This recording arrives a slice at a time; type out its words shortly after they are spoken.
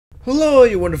Hello,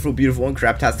 you wonderful, beautiful, and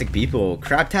craptastic people.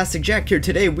 CraptasticJack here.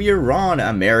 Today we are on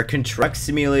American Truck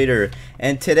Simulator,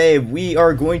 and today we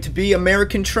are going to be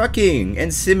American trucking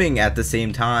and simming at the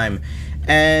same time.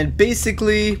 And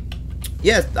basically,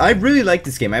 yes, I really like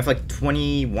this game. I have like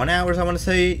 21 hours, I want to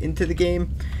say, into the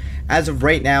game as of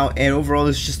right now, and overall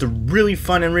it's just a really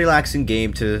fun and relaxing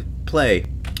game to play.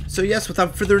 So yes,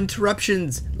 without further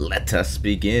interruptions, let us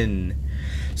begin.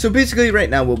 So basically right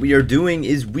now what we are doing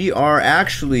is we are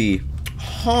actually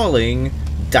hauling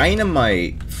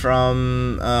dynamite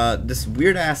from this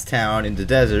weird ass town in the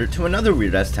desert to another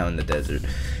weird ass town in the desert.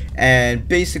 And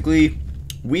basically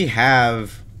we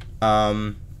have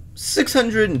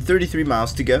 633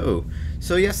 miles to go.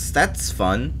 So yes, that's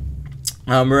fun.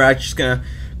 We're actually just gonna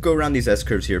go around these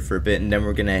S-curves here for a bit, and then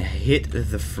we're gonna hit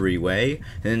the freeway,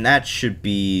 and that should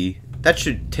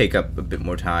take up a bit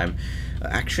more time.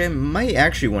 Actually, I might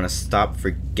actually want to stop for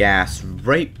gas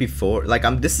right before, like,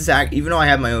 even though I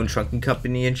have my own trucking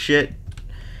company and shit,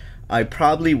 I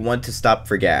probably want to stop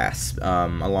for gas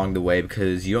along the way,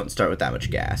 because you don't start with that much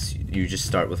gas. You just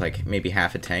start with like maybe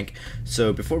half a tank.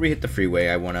 So before we hit the freeway,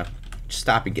 I want to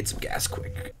stop and get some gas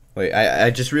quick. Wait,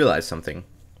 I just realized something.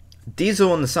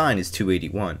 Diesel on the sign is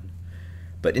 281,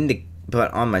 but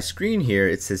on my screen here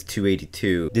it says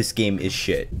 282. This game is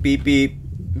shit. Beep beep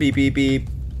beep beep beep.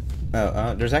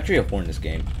 Oh, there's actually a horn in this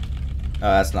game.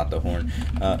 That's not the horn.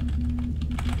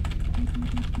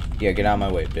 Yeah, get out of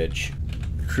my way, bitch.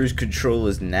 Cruise control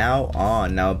is now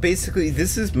on. Now, basically,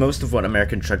 this is most of what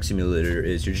American Truck Simulator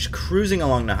is. You're just cruising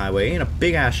along the highway in a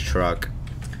big-ass truck.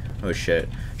 Oh, shit.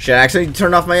 Shit, I actually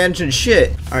turned off my engine.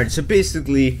 Shit. Alright, so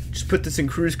basically, just put this in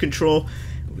cruise control.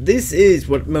 This is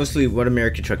mostly what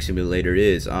American Truck Simulator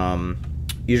is.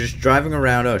 You're just driving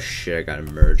around. Oh, shit, I gotta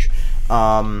merge.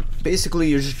 Basically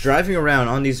you're just driving around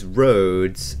on these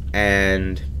roads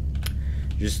and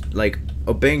just like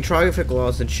obeying traffic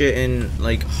laws and shit, and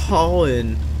like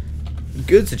hauling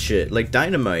goods and shit like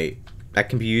dynamite that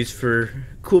can be used for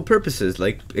cool purposes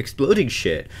like exploding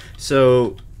shit.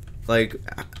 So like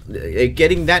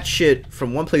getting that shit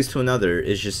from one place to another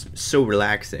is just so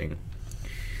relaxing,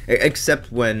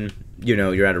 except when, you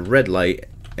know, you're at a red light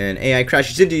and AI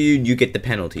crashes into you and you get the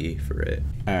penalty for it.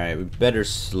 Alright, we better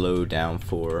slow down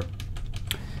for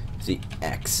the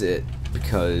exit,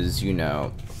 because, you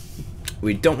know,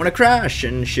 we don't want to crash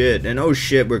and shit. And oh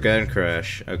shit, we're gonna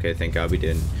crash. Okay, thank God we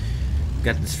didn't. We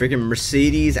got this freaking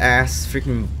Mercedes ass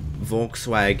freaking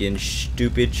Volkswagen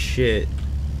stupid shit.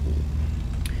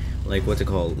 Like, what's it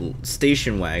called?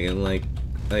 Station wagon, like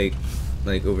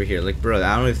over here. Like, bro,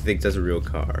 I don't even think that's a real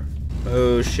car.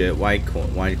 Oh shit, wide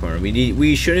corner.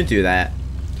 We shouldn't do that.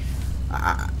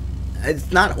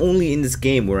 It's not only in this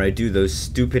game where I do those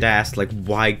stupid ass like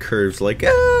wide curves, like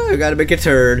I gotta make a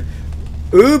turn.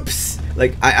 Oops!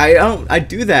 Like I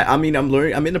do that. I mean,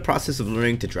 I'm in the process of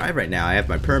learning to drive right now. I have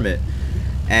my permit,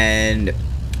 and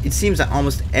it seems that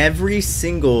almost every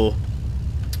single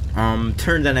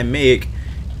turn that I make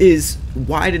is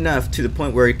wide enough to the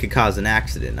point where it could cause an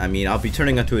accident. I mean, I'll be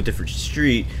turning onto a different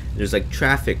street, there's like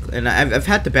traffic, and I've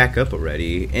had to back up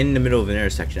already in the middle of an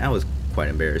intersection. That was quite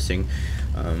embarrassing.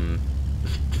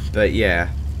 But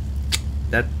yeah,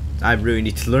 that I really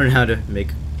need to learn how to make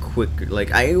quicker.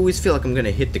 Like, I always feel like I'm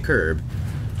gonna hit the curb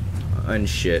and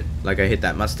shit, like I hit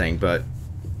that Mustang, but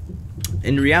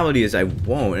in reality is I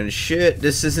won't. And shit,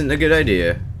 this isn't a good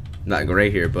idea. Not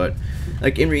right here, but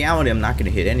like in reality I'm not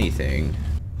gonna hit anything.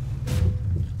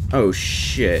 Oh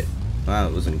shit, wow,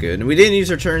 that wasn't good. And we didn't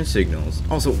use our turn signals.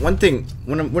 Also, one thing,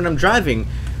 when I'm driving,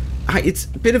 it's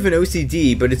a bit of an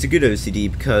OCD, but it's a good OCD,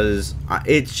 because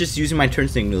it's just using my turn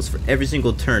signals for every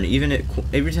single turn,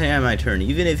 every time I turn,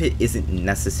 even if it isn't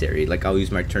necessary. Like, I'll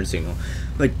use my turn signal.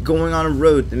 Like, going on a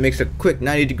road that makes a quick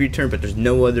 90-degree turn, but there's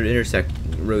no other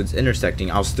roads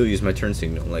intersecting, I'll still use my turn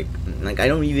signal. Like I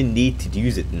don't even need to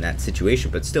use it in that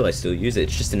situation, but still, I still use it.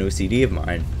 It's just an OCD of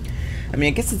mine. I mean,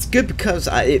 I guess it's good because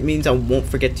it means I won't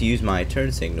forget to use my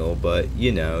turn signal, but,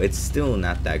 you know, it's still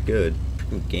not that good.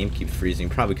 The game keeps freezing,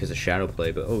 probably because of shadow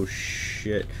play, but oh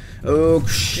shit. Oh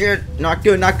shit! Not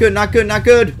good, not good, not good, not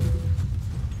good!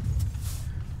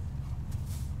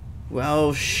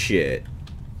 Well, shit.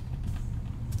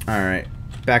 Alright,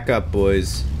 back up,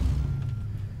 boys.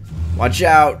 Watch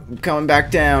out! I'm coming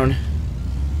back down.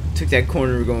 Took that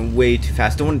corner, we're going way too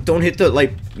fast. Don't hit the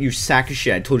light, you sack of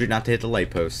shit. I told you not to hit the light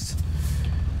posts.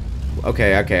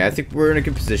 Okay, I think we're in a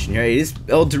good position here. Hey,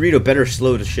 El Dorito better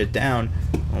slow the shit down.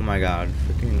 Oh my god.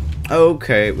 Freaking.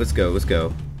 Okay, let's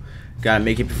go. Gotta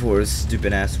make it before this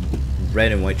stupid ass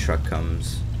red and white truck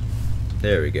comes.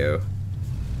 There we go.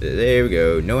 There we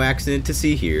go. No accident to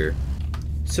see here.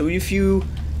 So if you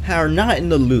are not in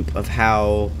the loop of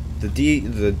how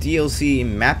the DLC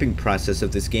mapping process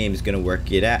of this game is gonna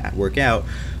work out,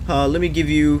 let me give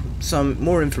you some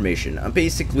more information.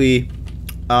 Basically,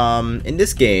 in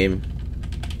this game,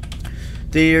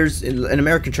 there's an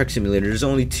American Truck Simulator. There's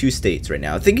only 2 states right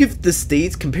now. Think of the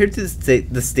states compared to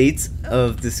the states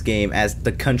of this game as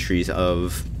the countries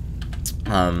of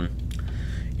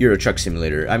Euro Truck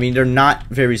Simulator. I mean, they're not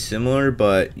very similar,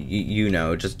 but you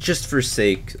know, just for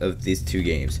sake of these 2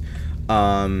 games,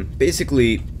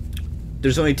 basically,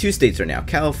 there's only 2 states right now: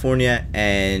 California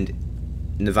and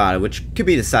Nevada, which could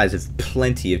be the size of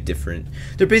plenty of different.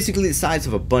 They're basically the size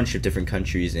of a bunch of different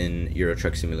countries in Euro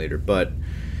Truck Simulator, but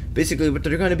basically what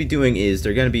they're going to be doing is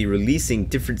they're going to be releasing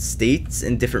different states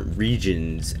and different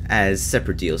regions as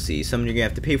separate DLC. Some you're going to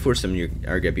have to pay for, some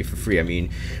are going to be for free. I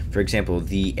mean, for example,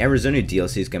 the Arizona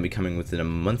DLC is going to be coming within a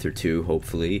month or 2,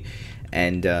 hopefully,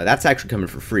 and that's actually coming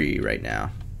for free right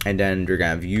now. And then you're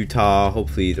going to have Utah,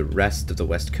 hopefully the rest of the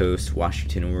West Coast,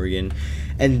 Washington, Oregon,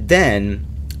 and then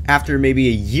after maybe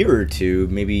a year or 2,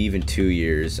 maybe even 2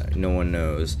 years, no one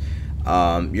knows,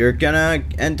 you're gonna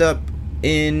end up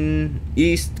in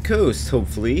East Coast,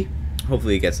 hopefully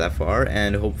it gets that far,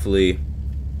 and hopefully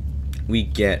we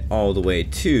get all the way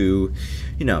to,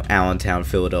 you know, Allentown,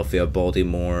 Philadelphia,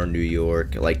 Baltimore, New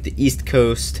York, like the East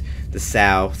Coast, the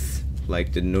South,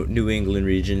 like the New England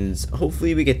regions.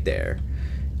 Hopefully we get there,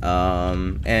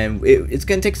 and it's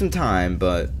gonna take some time,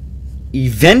 but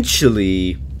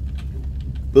eventually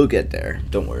we'll get there,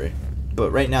 don't worry.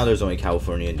 But right now there's only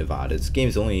California and Nevada. This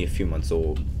game's only a few months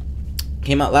old.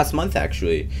 Came out last month,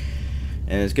 actually,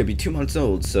 and it's gonna be 2 months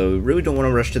old, so really don't want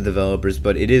to rush the developers,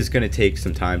 but it is gonna take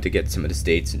some time to get some of the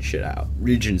states and shit out,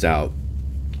 regions out.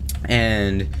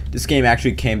 And this game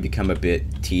actually can become a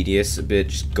bit tedious, a bit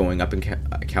just going up in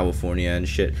California and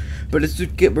shit, but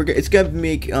it's gonna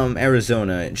make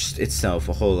Arizona itself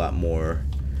a whole lot more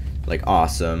like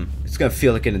awesome. It's gonna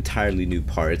feel like an entirely new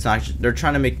part. It's not, they're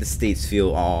trying to make the states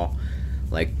feel all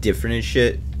like different and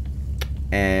shit,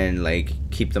 and like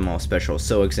keep them all special.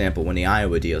 So example, when the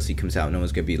Iowa DLC comes out, no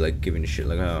one's gonna be like giving a shit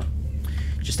like, oh,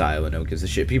 just Iowa, no one gives a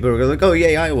shit. People are like, oh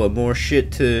yay, Iowa, more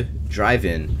shit to drive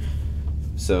in.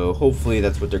 So hopefully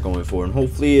that's what they're going for, and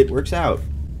hopefully it works out.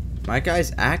 My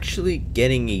guy's actually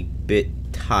getting a bit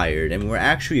tired, and we're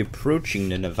actually approaching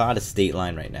the Nevada state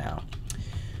line right now.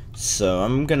 So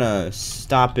I'm gonna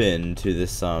stop into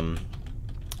this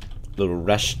little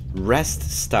rest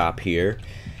stop here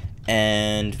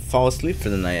and fall asleep for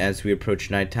the night. As we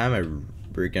approach nighttime,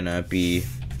 we're gonna be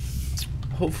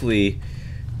hopefully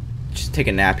just take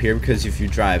a nap here, because if you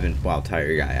drive and while tired,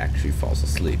 your guy actually falls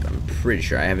asleep. I'm pretty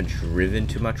sure. I haven't driven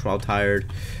too much while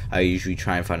tired. I usually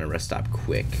try and find a rest stop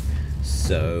quick.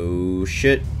 So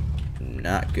shit,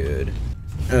 not good.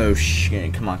 Oh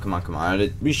shit, come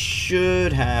on. We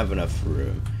should have enough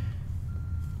room.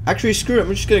 Actually, screw it,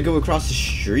 I'm just gonna go across the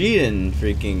street and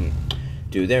freaking...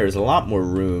 Dude, there's a lot more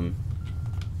room.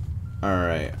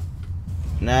 Alright.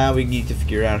 Now we need to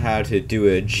figure out how to do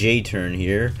a J-turn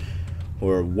here,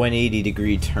 or a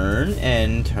 180-degree turn,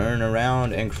 and turn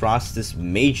around and cross this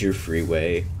major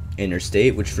freeway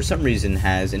interstate, which for some reason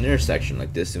has an intersection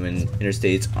like this, when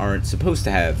interstates aren't supposed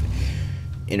to have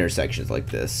intersections like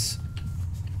this.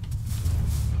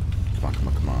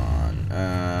 Come on.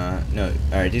 No.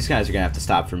 Alright, these guys are gonna have to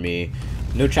stop for me.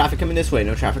 No traffic coming this way,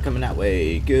 no traffic coming that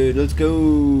way. Good, let's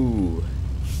go.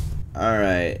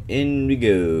 Alright, in we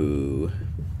go.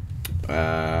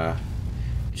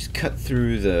 Just cut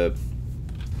through the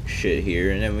shit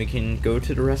here, and then we can go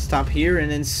to the rest stop here,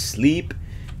 and then sleep,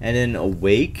 and then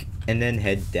awake, and then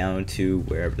head down to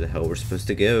wherever the hell we're supposed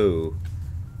to go.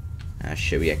 Ah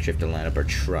shit, we actually have to line up our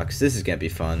trucks. This is gonna be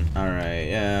fun.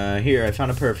 Alright, here, I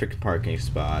found a perfect parking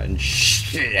spot. And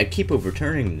shit, I keep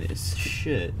overturning this.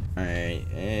 Shit.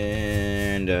 Alright,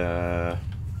 and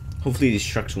hopefully these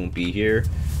trucks won't be here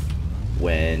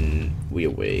when we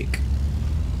awake.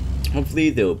 Hopefully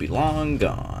they'll be long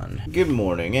gone. Good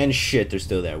morning, and shit, they're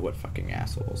still there. What fucking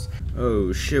assholes.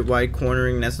 Oh shit, wide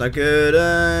cornering, that's not good.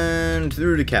 And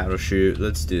through the cattle chute.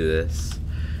 Let's do this.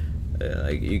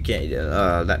 Like, you can't,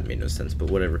 that made no sense,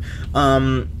 but whatever.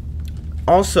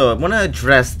 Also, I want to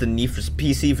address the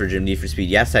PC version of Need for Speed.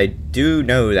 Yes, I do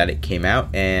know that it came out,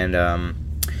 and,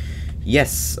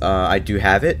 yes, I do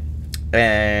have it,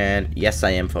 and yes,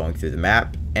 I am following through the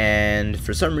map, and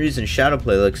for some reason,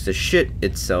 Shadowplay likes to shit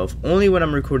itself only when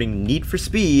I'm recording Need for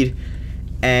Speed,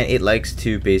 and it likes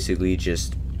to basically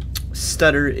just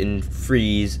stutter and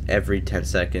freeze every 10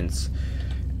 seconds.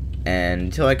 And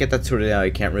until I get that sorted out,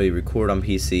 I can't really record on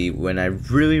PC when I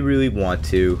really want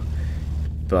to.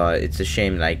 But it's a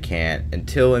shame that I can't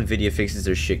until Nvidia fixes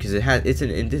their shit, because it's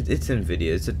Nvidia.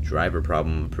 It's a driver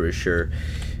problem, I'm pretty sure.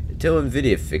 Till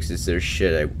Nvidia fixes their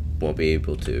shit, I won't be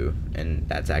able to, and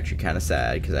that's actually kind of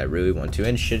sad because I really want to.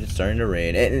 And shit, it's starting to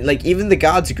rain, and like even the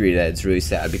gods agree that it's really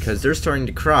sad because they're starting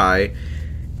to cry.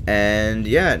 And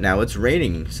yeah, now it's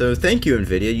raining. So thank you,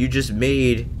 Nvidia. You just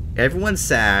made everyone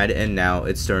sad, and now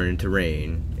it's starting to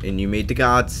rain. And you made the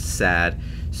gods sad,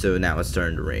 so now it's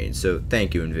starting to rain. So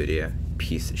thank you, Nvidia.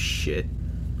 Piece of shit.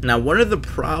 Now, one of the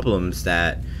problems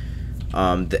that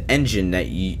the engine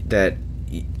that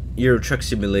Euro Truck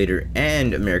Simulator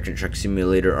and American Truck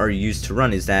Simulator are used to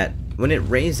run is that when it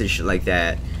rains and shit like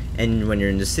that, and when you're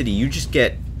in the city, you just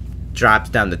get drops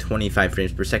down to 25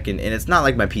 frames per second, and it's not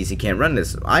like my PC can't run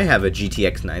this. I have a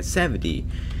GTX 970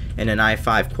 and an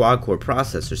i5 quad-core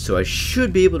processor, so I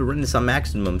should be able to run this on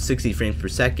maximum 60 frames per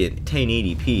second,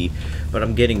 1080p, but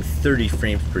I'm getting 30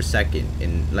 frames per second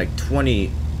and like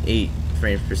 28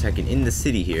 frames per second in the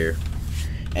city here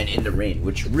and in the rain,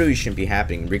 which really shouldn't be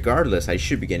happening. Regardless, I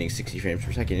should be getting 60 frames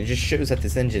per second. It just shows that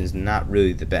this engine is not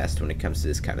really the best when it comes to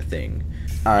this kind of thing.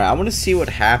 Alright, I want to see what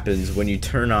happens when you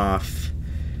turn off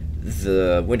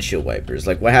the windshield wipers.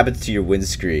 Like, what happens to your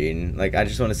windscreen? Like, I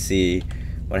just want to see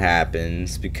what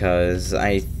happens, because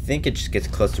I think it just gets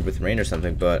clustered with rain or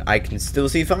something, but I can still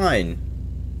see fine.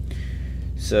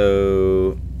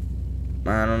 So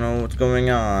I don't know what's going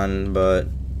on, but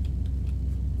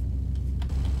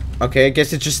okay, I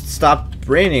guess it just stopped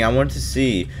raining. I wanted to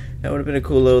see. That would have been a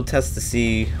cool little test to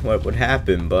see what would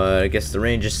happen, but I guess the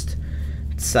rain just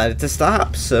decided to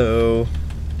stop, so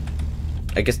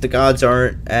I guess the gods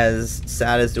aren't as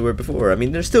sad as they were before. I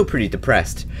mean, they're still pretty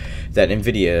depressed that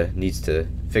Nvidia needs to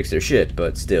fix their shit,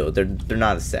 but still, they're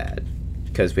not as sad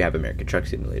because we have American Truck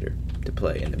Simulator to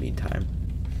play in the meantime.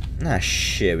 Ah,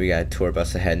 shit, we got a tour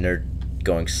bus ahead, and they're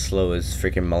going slow as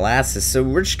freaking molasses, so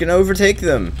we're just gonna overtake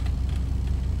them.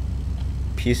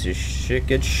 Piece of shit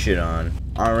gets shit on.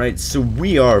 Alright, so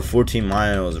we are 14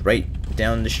 miles right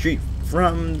down the street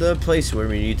from the place where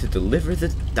we need to deliver the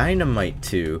dynamite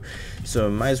to. So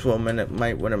might as well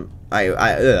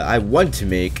I want to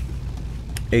make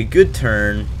a good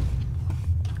turn.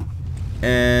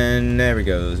 And there we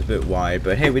go. It was a bit wide,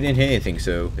 but hey, we didn't hit anything,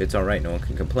 so it's alright. No one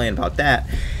can complain about that.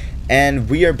 And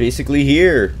we are basically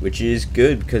here, which is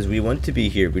good because we want to be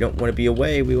here. We don't want to be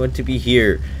away. We want to be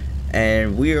here.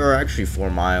 And we are actually 4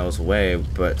 miles away,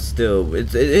 but still,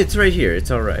 it's right here.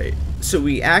 It's alright. So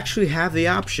we actually have the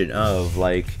option of,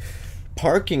 like,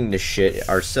 parking the shit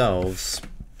ourselves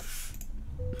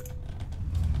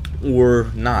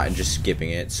or not, and just skipping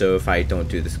it. So if I don't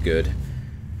do this good,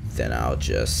 then I'll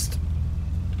just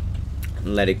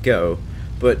let it go.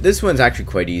 But this one's actually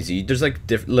quite easy. There's like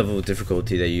level of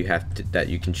difficulty that you have to, that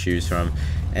you can choose from,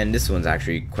 and this one's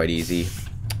actually quite easy.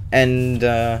 And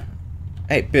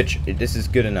hey, bitch, this is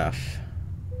good enough.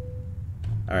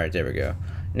 Alright, there we go.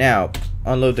 Now,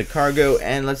 unload the cargo,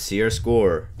 and let's see our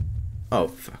score. Oh,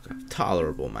 fuck.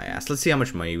 Tolerable, my ass. Let's see how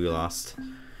much money we lost.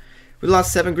 We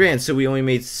lost 7 grand, so we only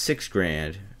made 6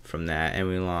 grand from that, and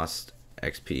we lost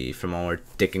XP from all our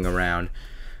dicking around.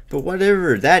 But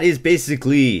whatever, that is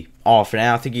basically all for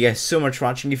now. Thank you guys so much for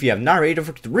watching. If you have not already, don't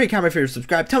forget to rate, comment, favorite,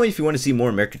 subscribe. Tell me if you want to see more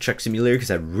American Truck Simulator,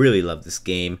 because I really love this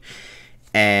game.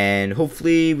 And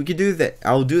hopefully we can do that.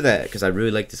 I'll do that because I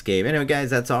really like this game. Anyway, guys,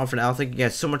 that's all for now. Thank you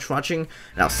guys so much for watching,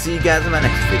 and I'll see you guys in my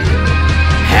next video.